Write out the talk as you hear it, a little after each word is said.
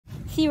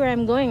see where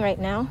I'm going right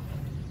now,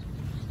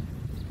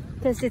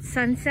 because it's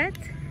sunset,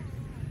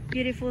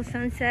 beautiful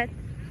sunset,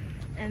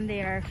 and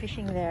they are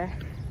fishing there.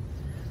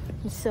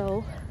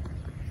 So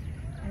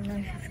I don't know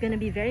if it's gonna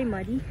be very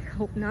muddy,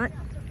 hope not,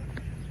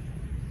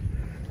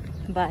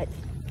 but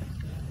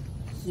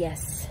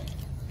yes,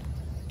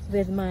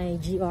 with my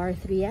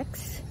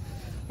GR3X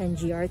and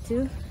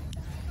GR2,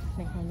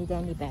 my handy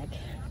dandy bag.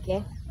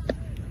 Okay,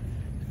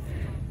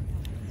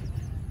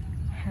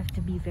 have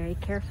to be very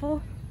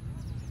careful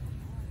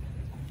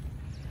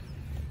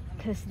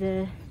because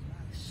the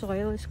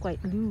soil is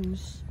quite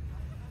loose.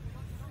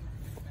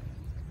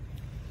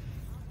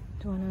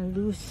 Don't want to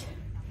lose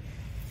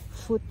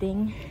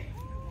footing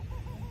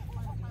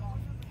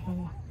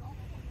and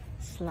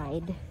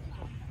slide.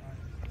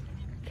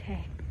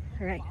 Okay,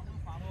 all right.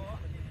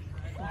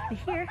 So over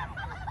here,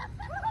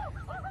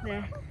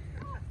 the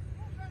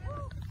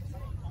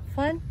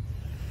fun.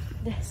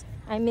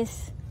 I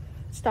miss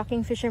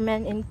stocking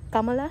fishermen in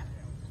Kamala,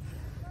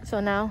 so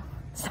now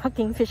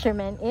stocking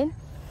fishermen in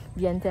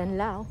Vientiane,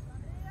 Laos.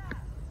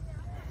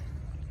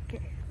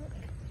 Okay.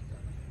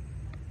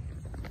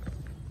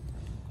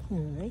 All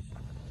right.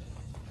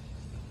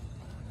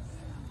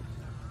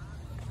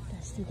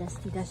 Dusty,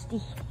 dusty,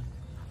 dusty.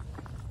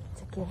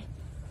 It's okay.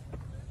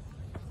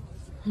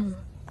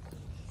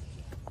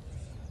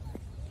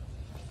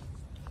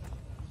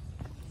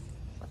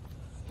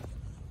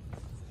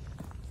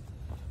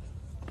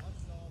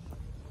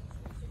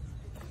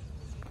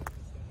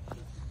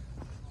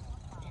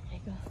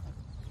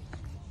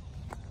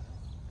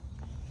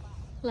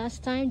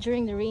 Last time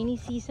during the rainy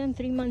season,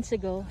 3 months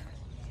ago,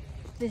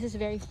 this is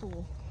very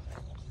full.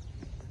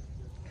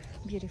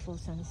 Beautiful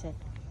sunset.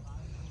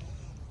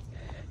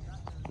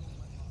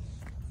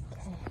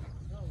 Okay.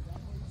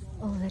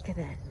 Oh, look at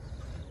that.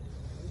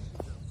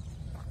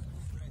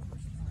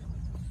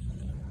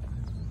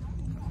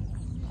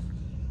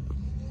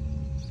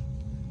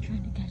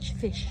 Trying to catch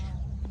fish.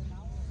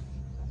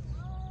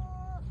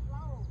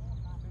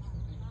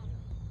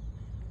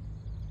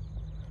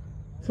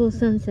 Full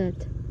sunset.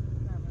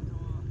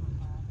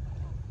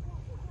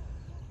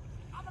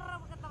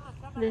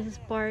 This is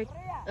part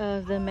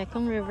of the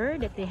Mekong River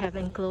that they have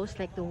enclosed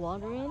like the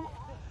water in.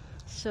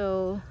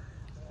 So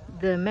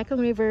the Mekong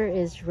River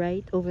is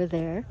right over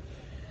there,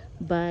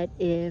 but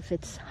if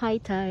it's high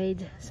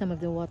tide, some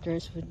of the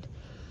waters would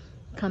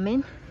come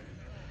in,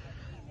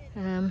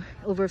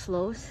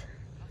 overflows,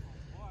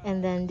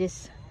 and then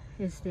this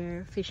is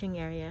their fishing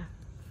area.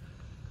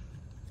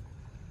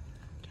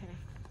 Okay,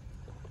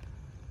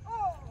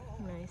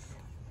 nice.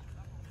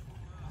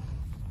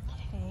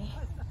 Okay,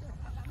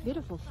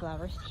 beautiful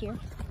flowers here.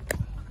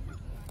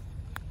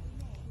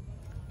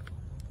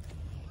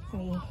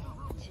 Let me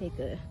take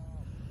a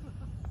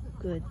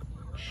good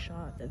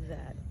shot of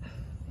that.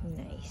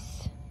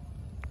 Nice,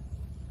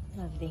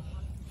 lovely.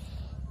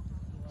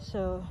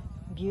 So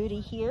beauty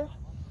here.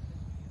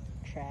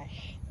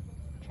 Trash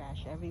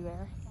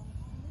everywhere,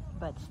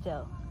 but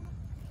still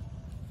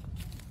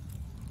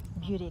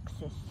beauty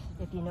exists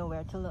if you know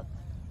where to look.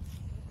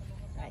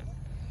 Right,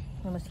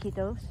 the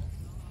mosquitoes.